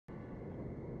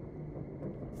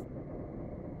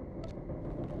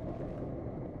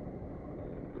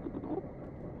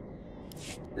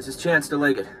This is Chance to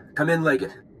Leggett. Come in,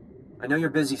 Leggett. I know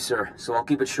you're busy, sir, so I'll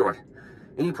keep it short.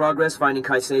 Any progress finding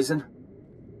Kai Sazin?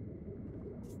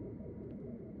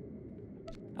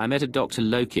 I met a Dr.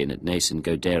 Lokin at Nason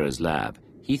Godera's lab.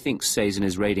 He thinks Sazin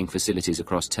is raiding facilities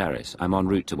across Terrace. I'm en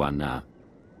route to one now.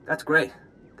 That's great.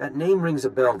 That name rings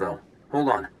a bell, though. Hold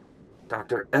on.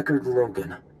 Dr. Eckerd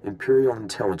Logan, Imperial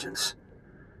Intelligence.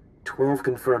 12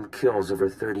 confirmed kills over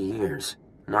 30 years.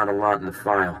 Not a lot in the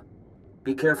file.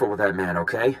 Be careful with that man,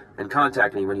 okay? And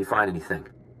contact me when you find anything.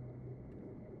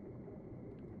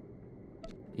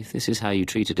 If this is how you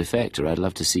treat a defector, I'd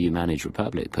love to see you manage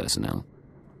Republic personnel.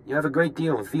 You have a great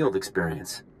deal of field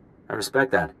experience. I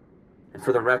respect that. And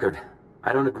for the record,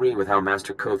 I don't agree with how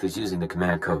Master Koth is using the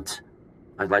command codes.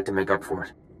 I'd like to make up for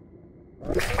it.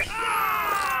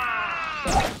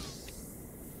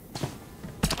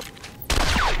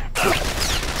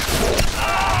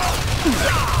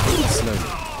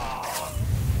 Slowly.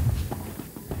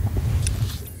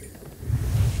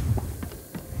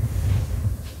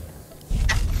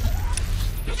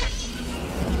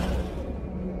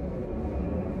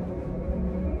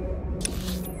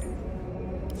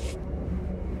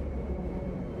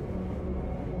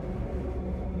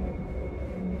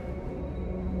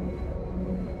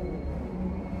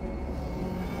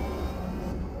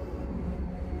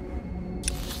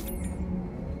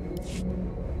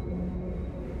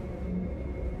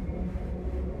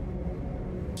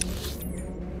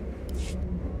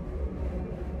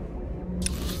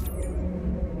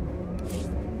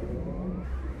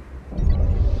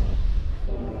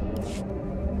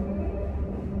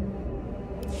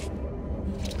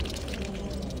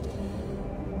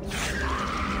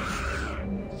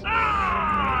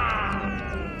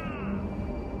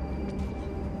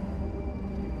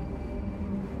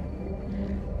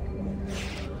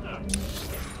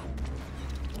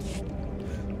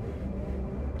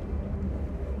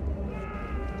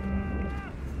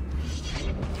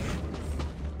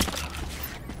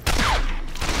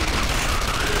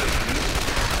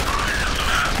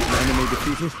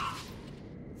 Defeated,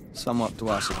 somewhat to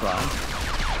our surprise.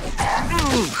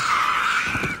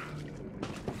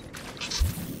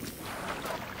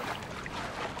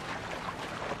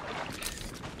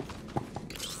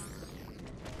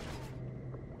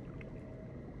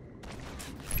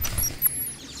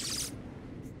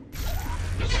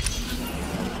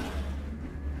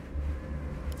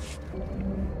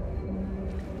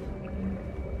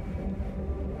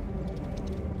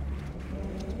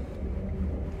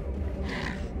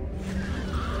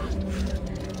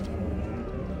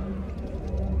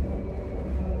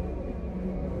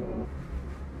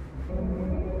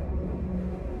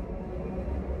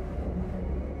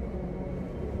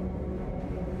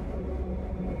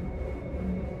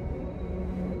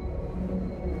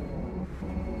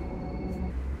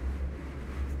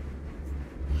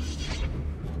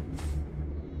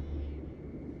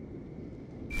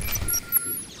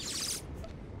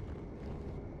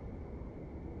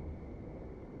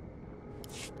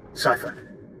 Cypher,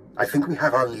 I think we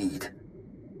have our lead.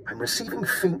 I'm receiving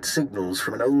faint signals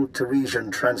from an old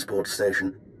Teresian transport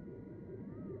station.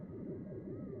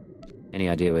 Any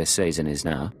idea where Sazin is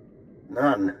now?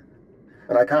 None.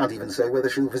 And I can't even say whether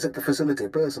she'll visit the facility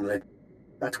personally.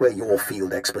 That's where your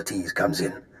field expertise comes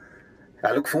in.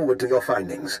 I look forward to your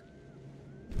findings.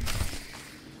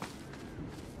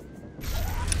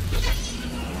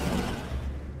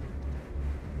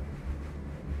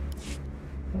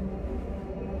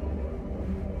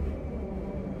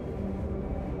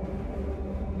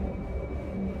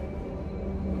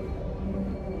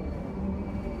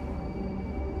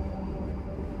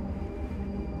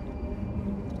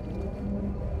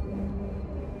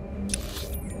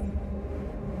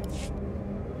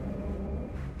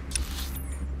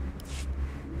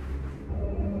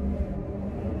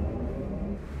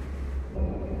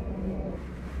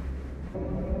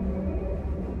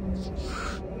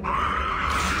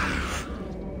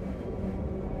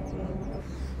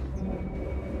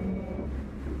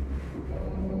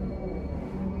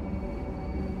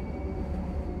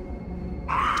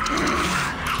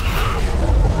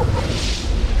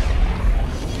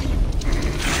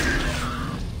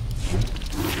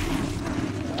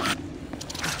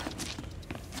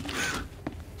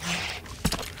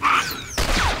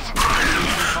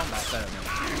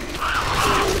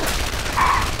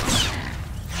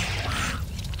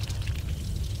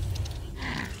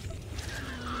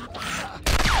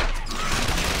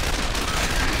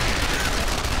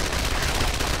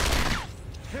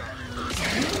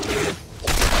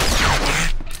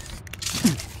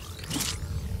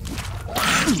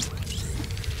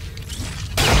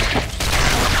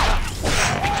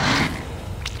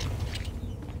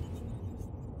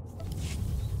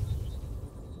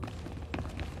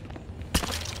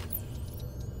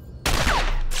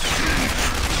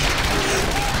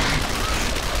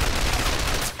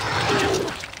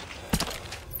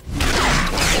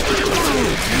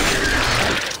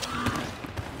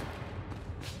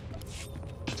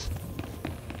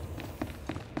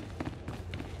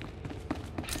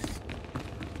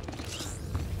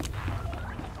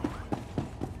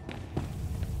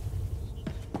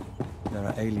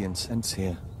 are alien scents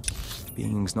here.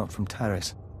 Beings not from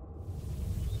Taris.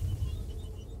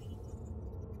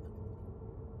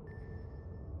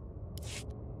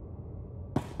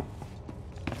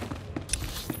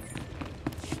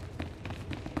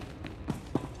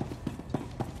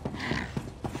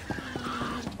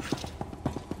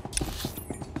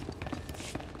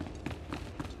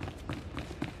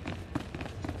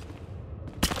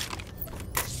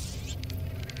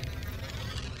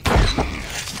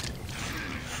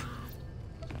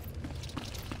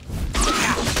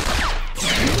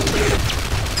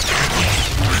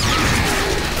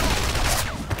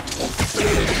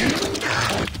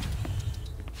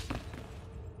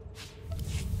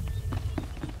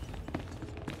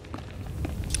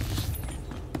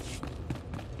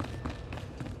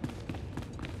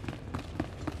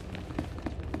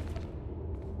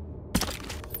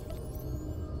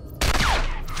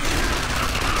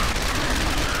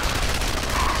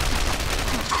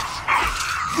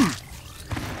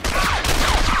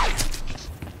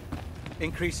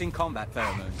 Increasing combat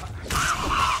pheromone.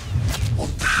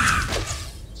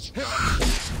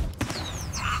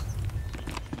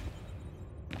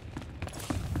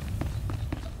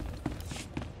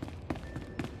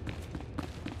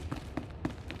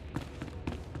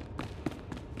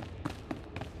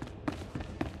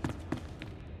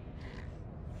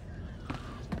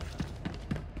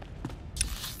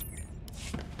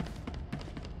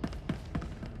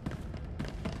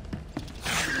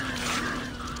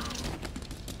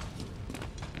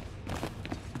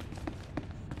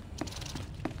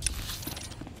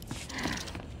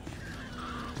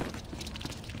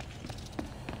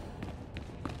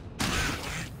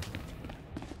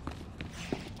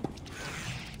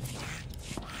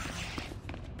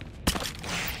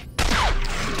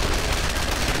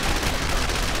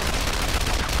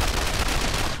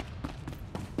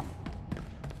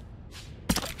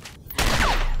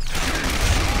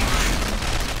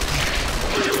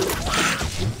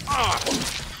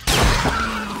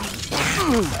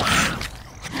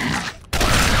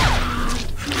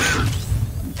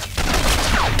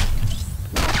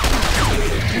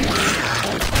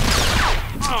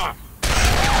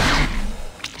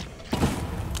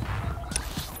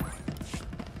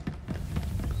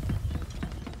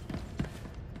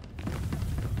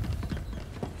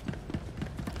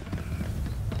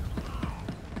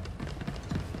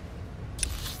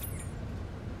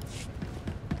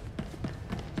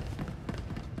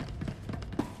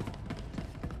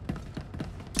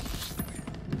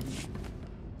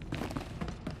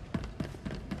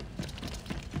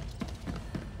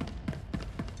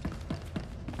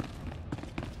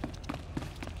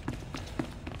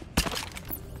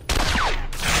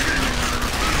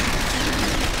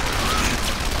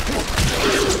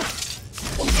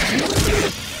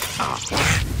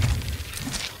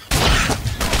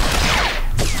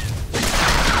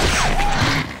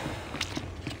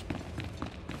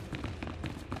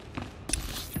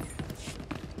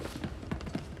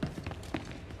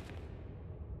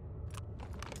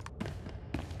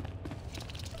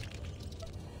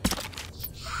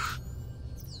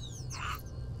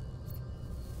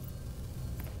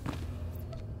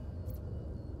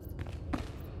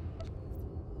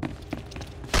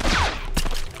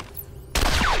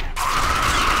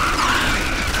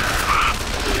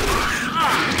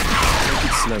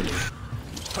 Slowly.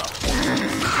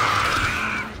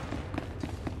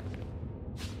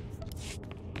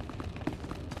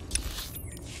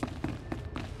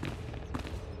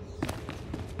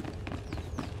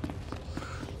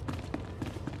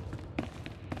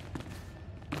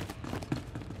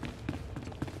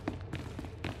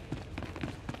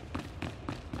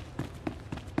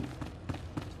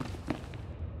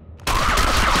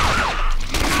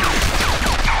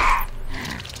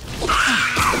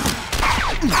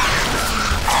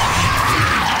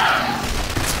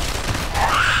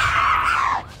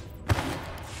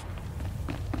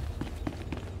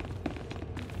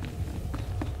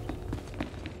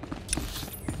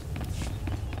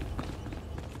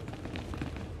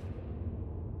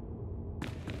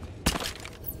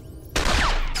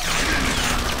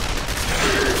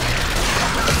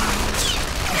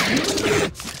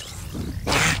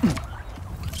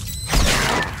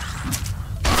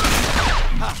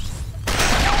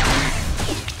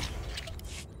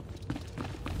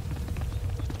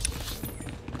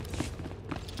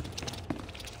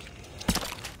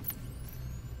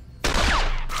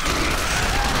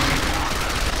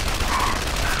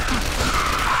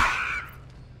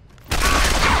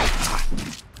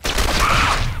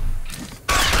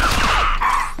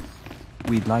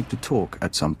 We'd like to talk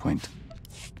at some point.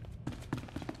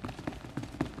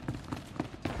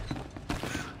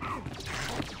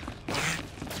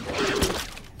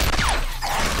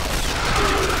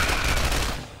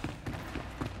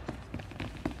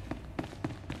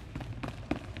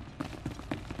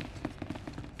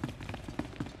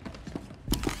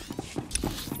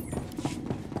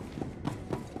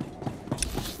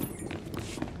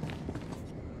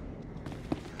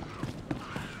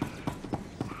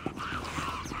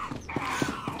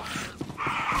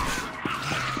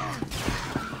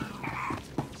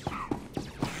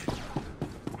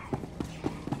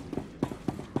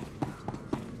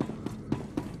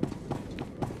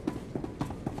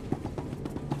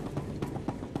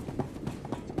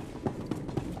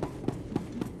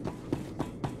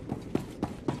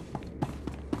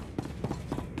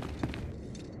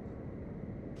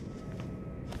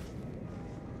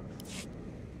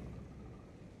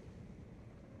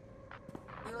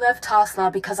 left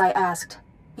Tasla because I asked.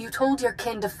 You told your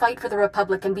kin to fight for the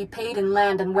Republic and be paid in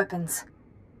land and weapons.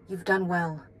 You've done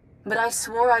well. But I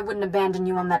swore I wouldn't abandon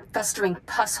you on that festering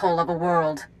pus hole of a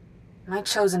world. My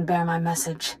chosen bear my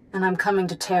message, and I'm coming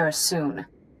to Terra soon.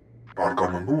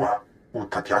 Barganonua,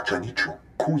 utatiachanichu,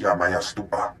 kuya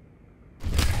mayastupa.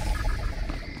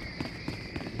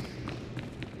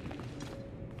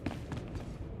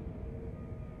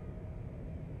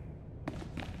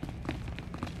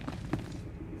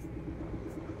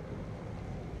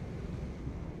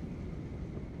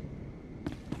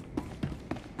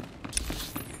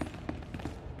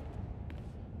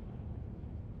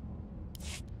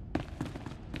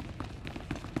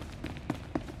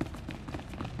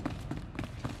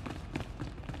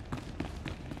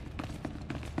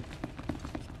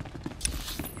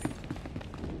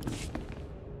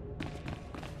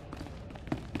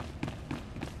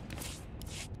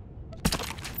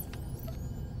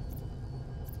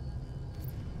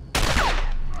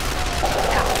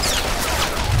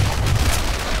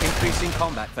 Increasing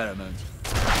combat pheromones.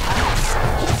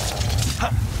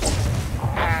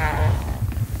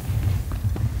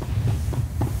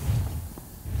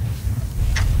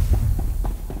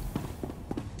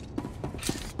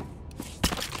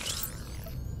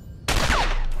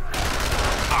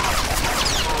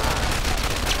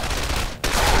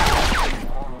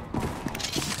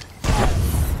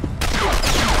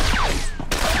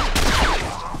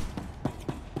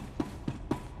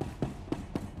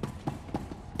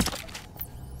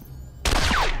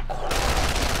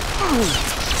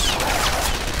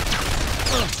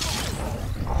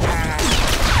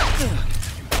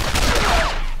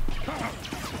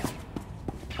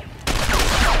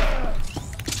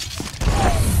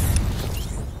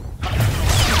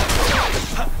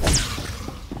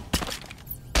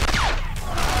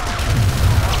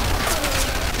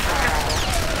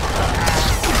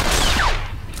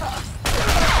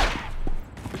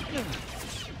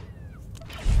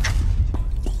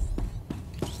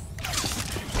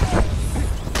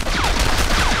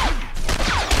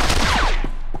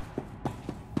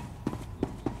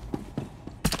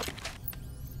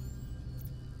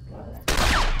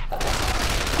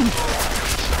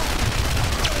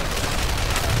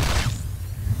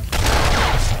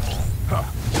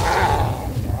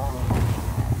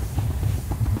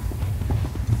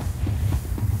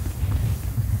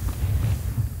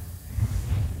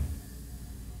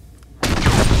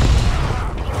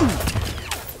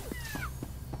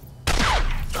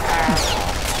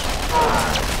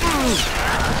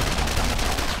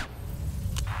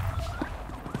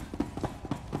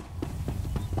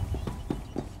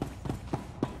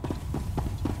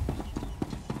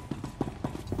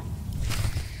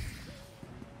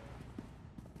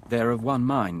 They're of one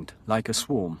mind, like a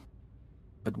swarm.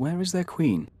 But where is their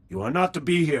queen? You are not to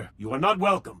be here. You are not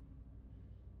welcome.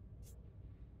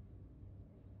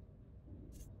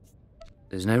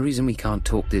 There's no reason we can't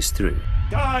talk this through.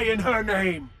 Die in her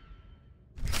name!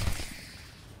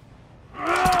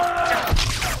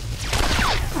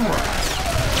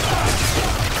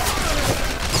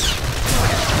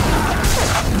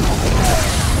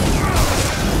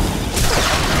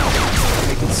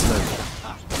 Take it slowly.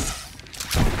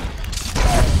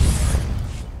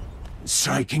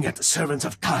 Striking at the servants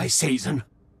of Kai Sazon,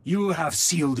 you have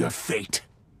sealed your fate.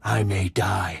 I may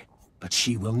die, but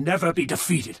she will never be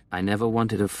defeated. I never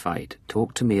wanted a fight.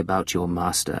 Talk to me about your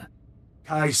master.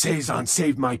 Kai Sazon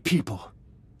saved my people.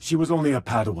 She was only a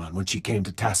Padawan when she came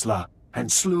to Tasla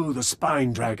and slew the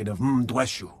spine dragon of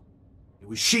Mdweshu. It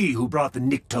was she who brought the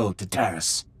Nikto to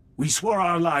Taris. We swore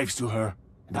our lives to her,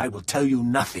 and I will tell you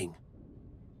nothing.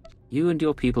 You and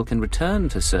your people can return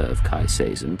to serve Kai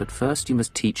Sazon, but first you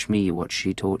must teach me what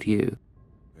she taught you.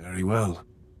 Very well.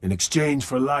 In exchange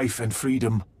for life and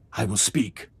freedom, I will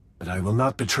speak, but I will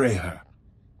not betray her.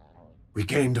 We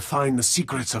came to find the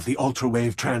secrets of the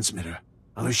ultrawave transmitter,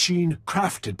 a machine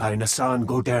crafted by Nassan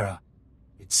Godera.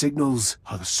 Its signals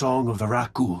are the song of the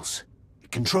Rakuls.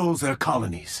 It controls their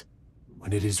colonies.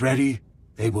 When it is ready,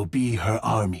 they will be her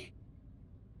army.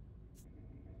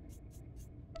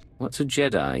 What's a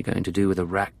Jedi going to do with a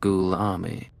Rakghoul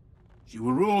army? She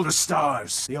will rule the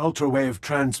stars. The ultrawave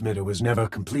transmitter was never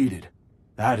completed.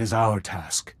 That is our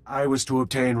task. I was to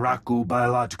obtain Rakghoul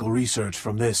biological research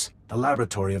from this, the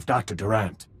laboratory of Dr.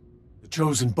 Durant. The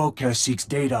chosen Bokeh seeks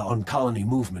data on colony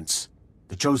movements.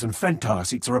 The chosen Fentar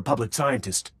seeks a Republic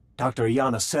scientist, Dr.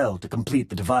 Iana Sel, to complete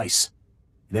the device.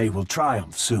 They will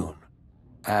triumph soon.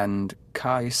 And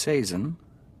Kai Sazon?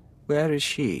 Where is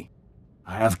she?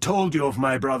 I have told you of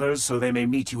my brothers so they may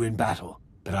meet you in battle,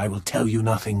 but I will tell you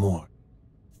nothing more.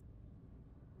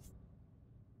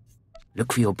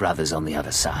 Look for your brothers on the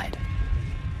other side.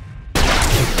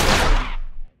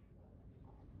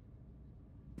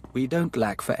 We don't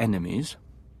lack for enemies.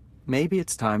 Maybe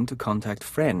it's time to contact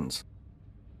friends.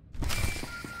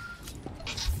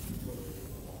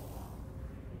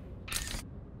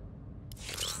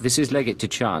 This is Legate to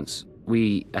Chance.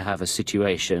 We have a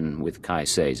situation with Kai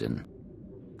Sazin.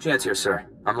 Chance here, sir.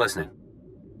 I'm listening.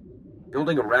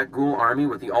 Building a rat ghoul army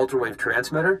with the ultrawave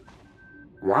transmitter?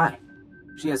 Why?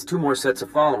 She has 2 more sets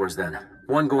of followers then.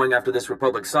 One going after this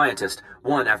Republic scientist,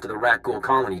 one after the rat ghoul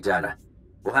colony data.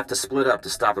 We'll have to split up to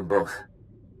stop them both.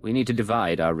 We need to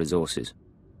divide our resources.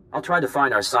 I'll try to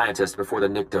find our scientist before the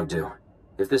Nikto do.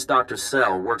 If this Dr.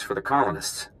 Cell works for the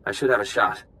colonists, I should have a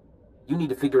shot. You need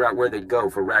to figure out where they'd go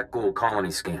for rat ghoul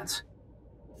colony scans.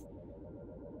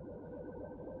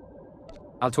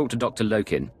 I'll talk to Dr.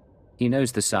 Lokin. He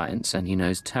knows the science, and he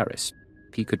knows Taris.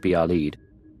 He could be our lead.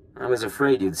 I was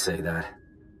afraid you'd say that.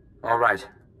 All right,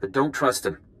 but don't trust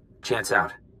him. Chance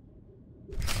out.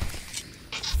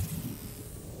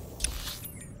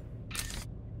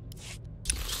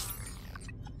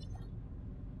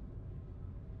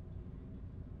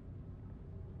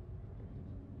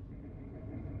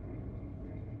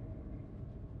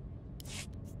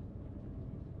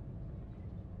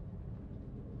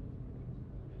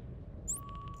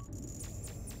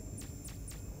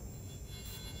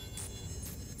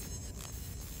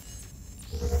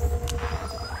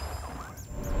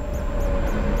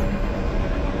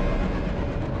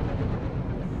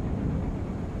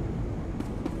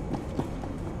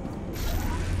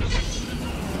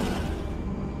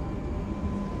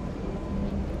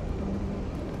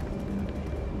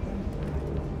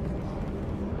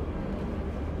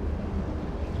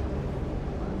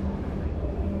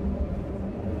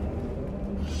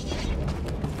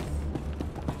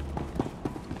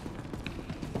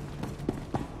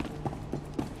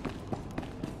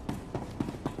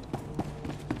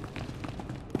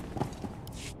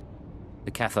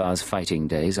 Cathar's fighting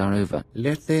days are over.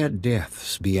 Let their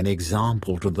deaths be an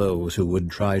example to those who would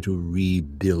try to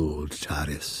rebuild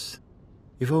Taris.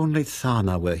 If only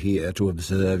Thana were here to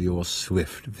observe your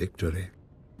swift victory.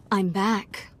 I'm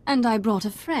back, and I brought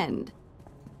a friend.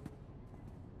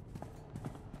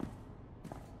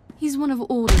 He's one of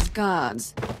Order's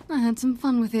guards. I had some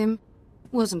fun with him.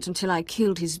 Wasn't until I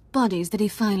killed his buddies that he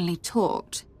finally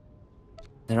talked.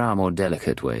 There are more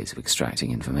delicate ways of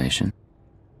extracting information.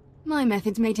 My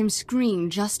methods made him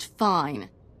scream just fine.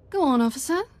 Go on,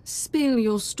 officer. Spill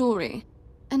your story.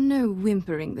 And no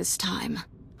whimpering this time.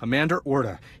 Commander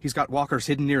Orda. He's got walkers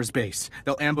hidden near his base.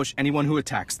 They'll ambush anyone who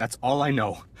attacks. That's all I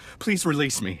know. Please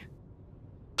release me.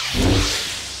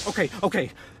 Okay.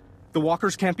 The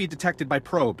walkers can't be detected by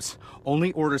probes.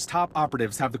 Only Order's top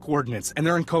operatives have the coordinates, and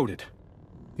they're encoded.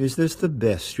 Is this the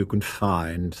best you can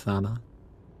find, Thana?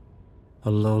 A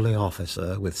lowly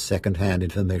officer with second-hand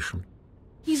information.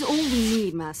 He's all we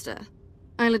need, Master.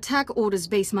 I'll attack Order's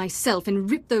base myself and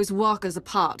rip those walkers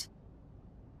apart.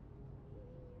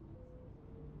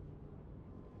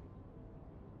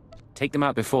 Take them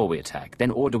out before we attack,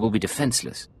 then Order will be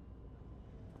defenseless.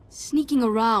 Sneaking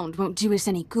around won't do us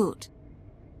any good.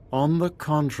 On the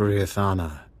contrary,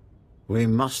 Thana. We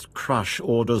must crush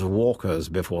Order's walkers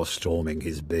before storming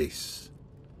his base.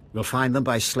 We'll find them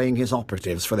by slaying his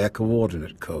operatives for their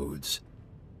coordinate codes.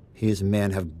 His men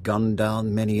have gunned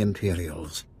down many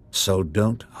Imperials, so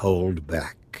don't hold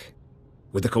back.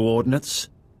 With the coordinates,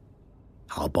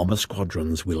 our bomber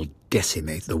squadrons will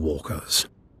decimate the walkers.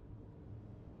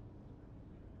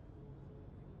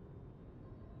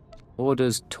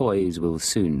 Order's toys will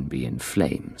soon be in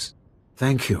flames.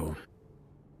 Thank you.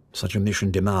 Such a mission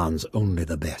demands only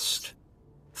the best.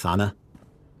 Thana,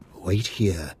 wait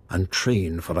here and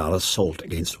train for our assault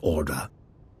against Order.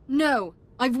 No!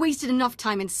 I've wasted enough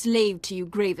time enslaved to you,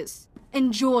 Gravis.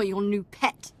 Enjoy your new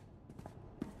pet.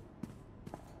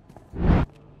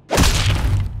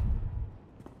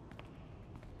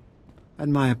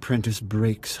 And my apprentice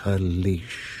breaks her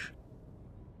leash.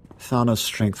 Thana's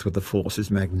strength with the Force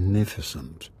is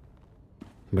magnificent.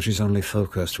 But she's only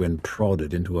focused when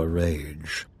prodded into a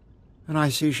rage. And I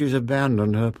see she's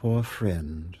abandoned her poor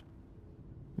friend.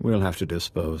 We'll have to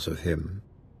dispose of him.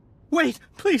 Wait!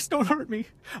 Please don't hurt me!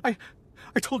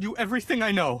 I told you everything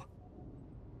I know.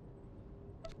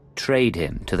 Trade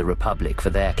him to the Republic for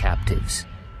their captives.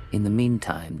 In the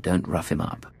meantime, don't rough him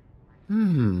up.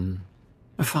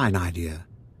 A fine idea.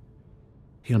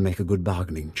 He'll make a good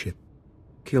bargaining chip.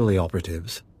 Kill the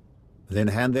operatives, then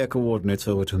hand their coordinates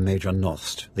over to Major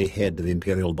Nost, the head of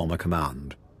Imperial Bomber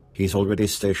Command. He's already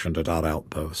stationed at our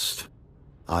outpost.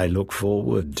 I look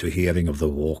forward to hearing of the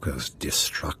Walker's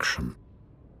destruction.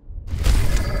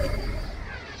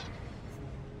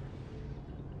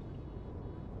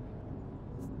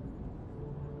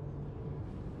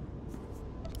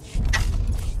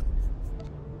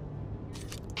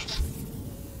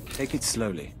 Take it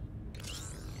slowly.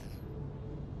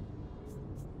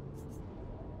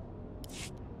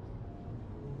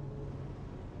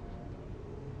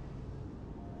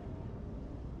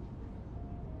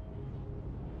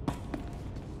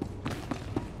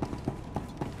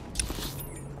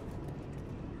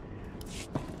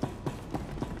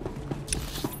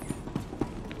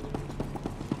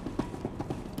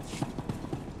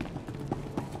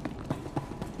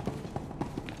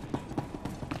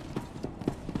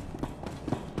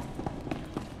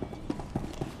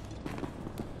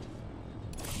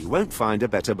 You won't find a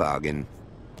better bargain.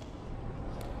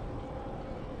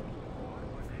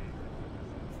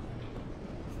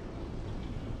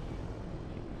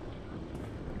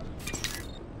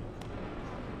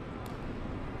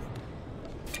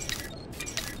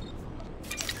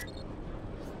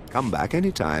 Come back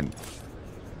anytime.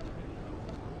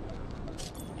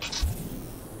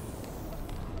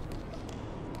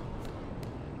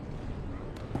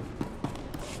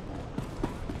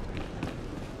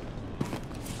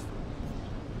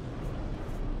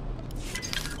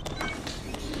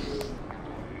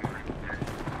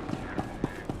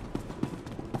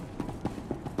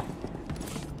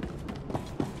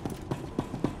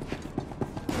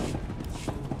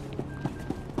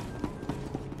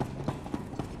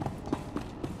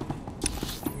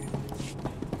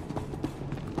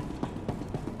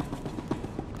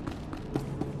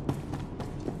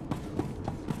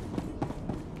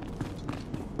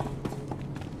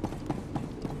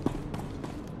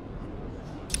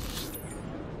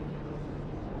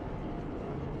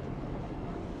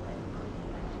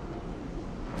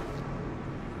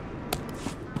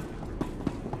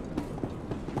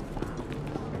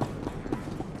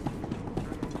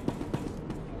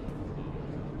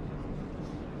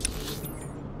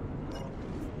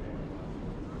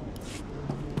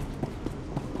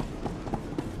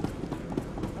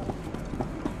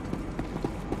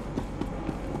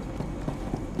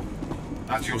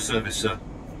 At your service, sir.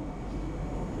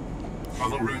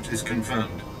 Travel route is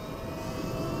confirmed.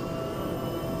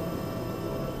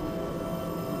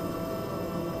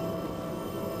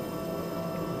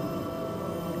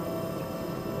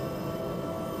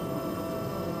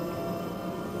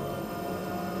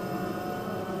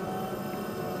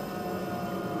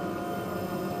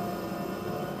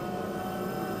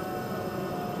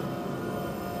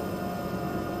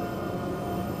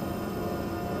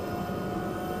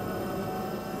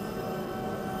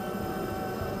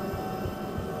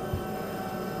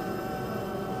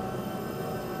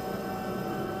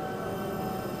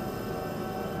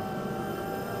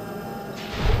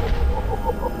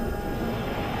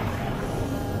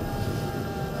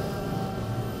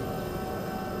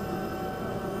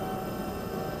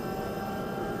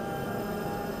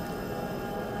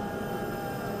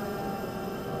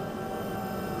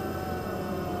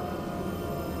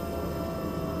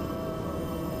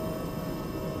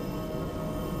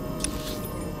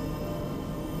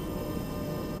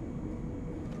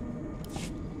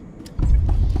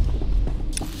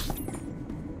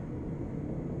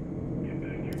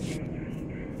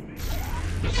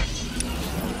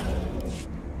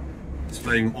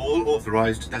 Displaying all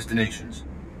authorized destinations.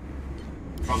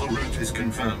 Travel route is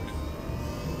confirmed.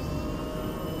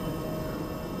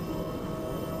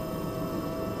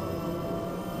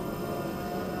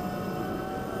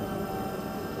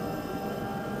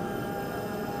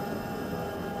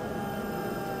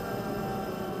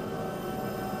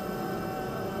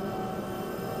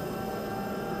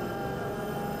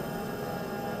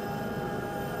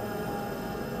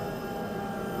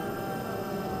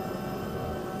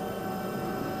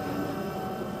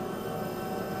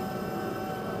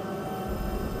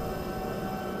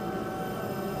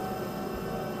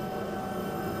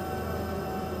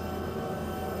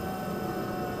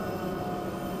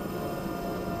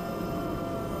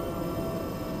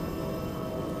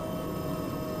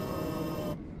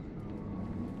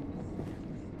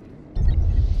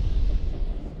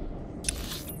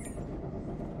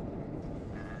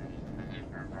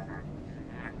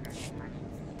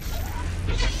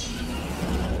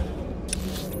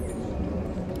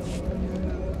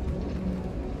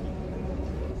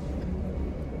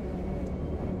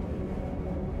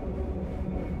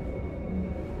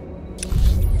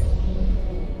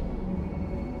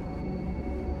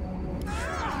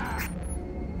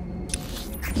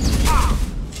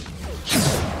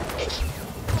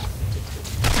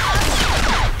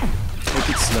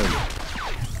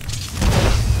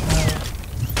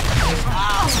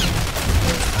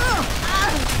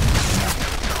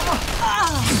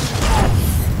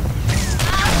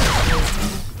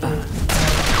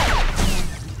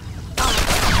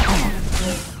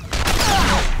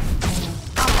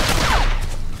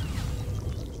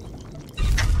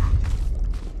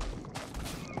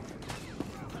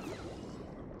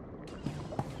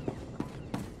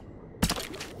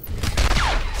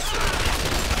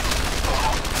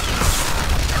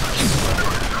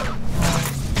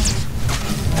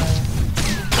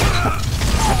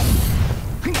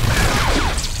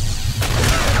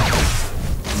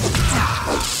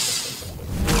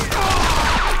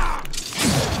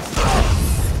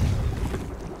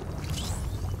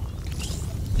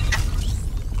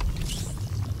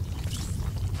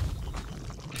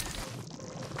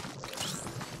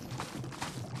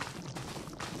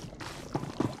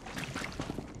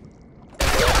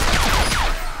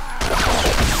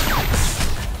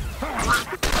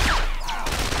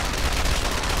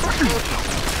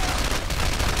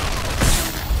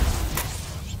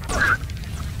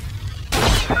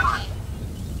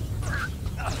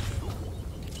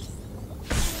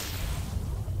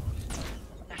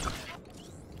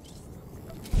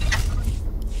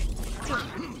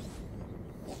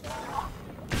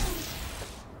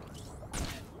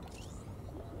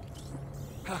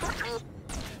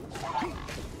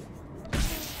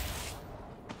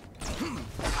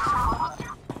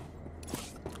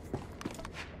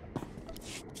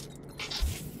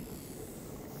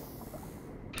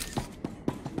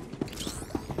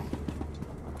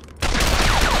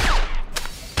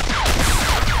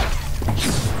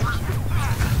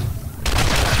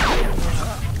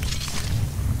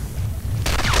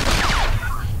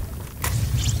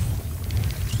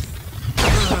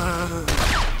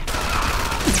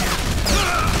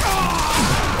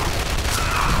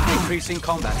 Increasing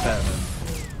combat fervor.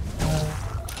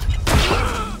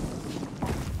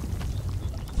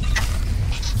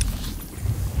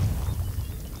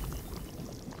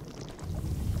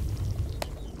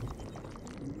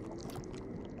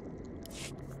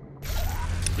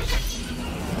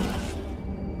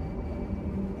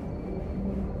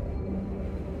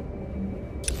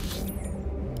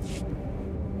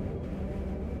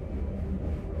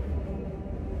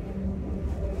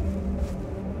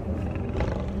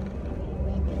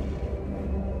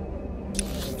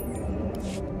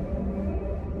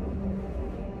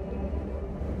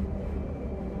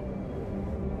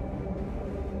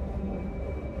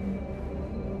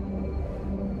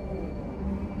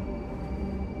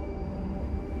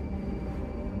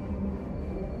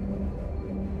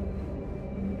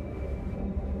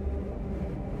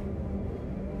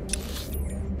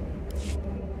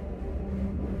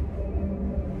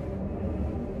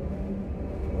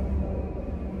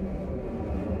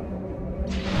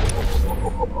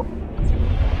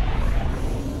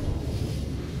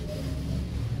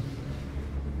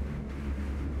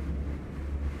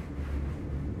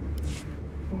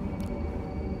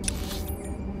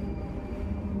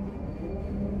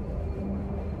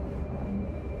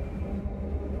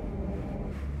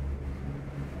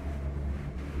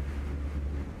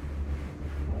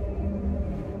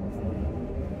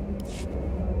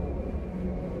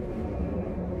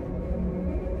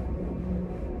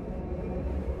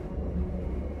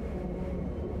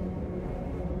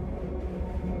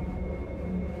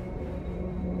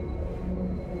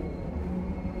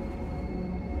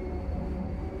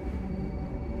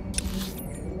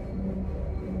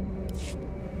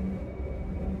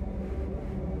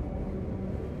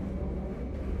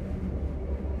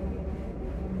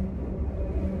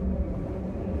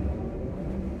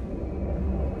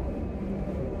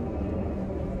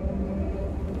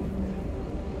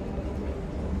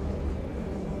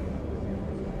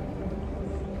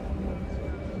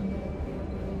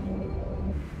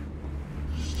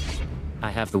 I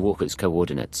have the walker's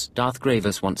coordinates. Darth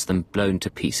Gravis wants them blown to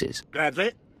pieces.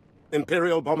 Gladly.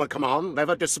 Imperial Bomber Command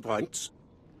never disappoints.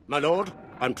 My lord,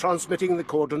 I'm transmitting the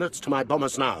coordinates to my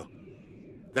bombers now.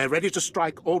 They're ready to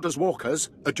strike Order's walkers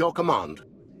at your command.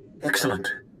 Excellent.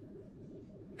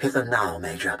 Hit them now,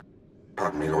 Major.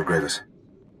 Pardon me, Lord Gravis.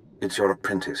 It's your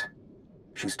apprentice.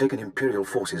 She's taken Imperial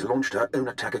forces, launched her own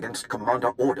attack against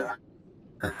Commander Order.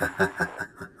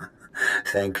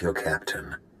 Thank you,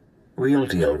 Captain. We'll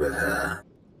deal with her.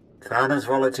 Thana's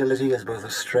volatility is both a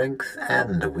strength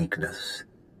and a weakness.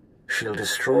 She'll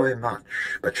destroy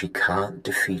much, but she can't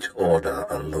defeat Order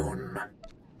alone.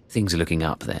 Things are looking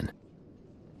up, then.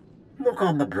 Look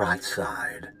on the bright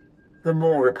side. The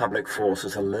more Republic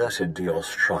forces alerted to your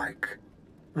strike,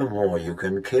 the more you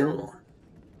can kill.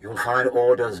 You'll find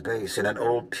Order's base in an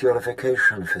old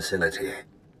purification facility.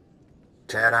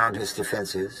 Tear down his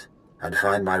defenses and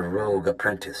find my rogue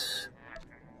apprentice.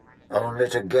 Only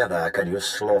together can you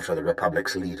slaughter the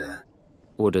Republic's leader.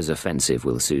 Order's offensive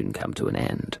will soon come to an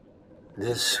end.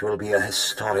 This will be a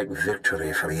historic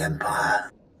victory for the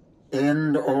Empire.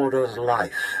 End Order's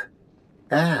life.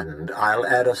 And I'll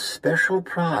add a special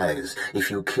prize if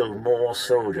you kill more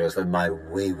soldiers than my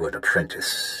wayward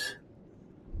apprentice.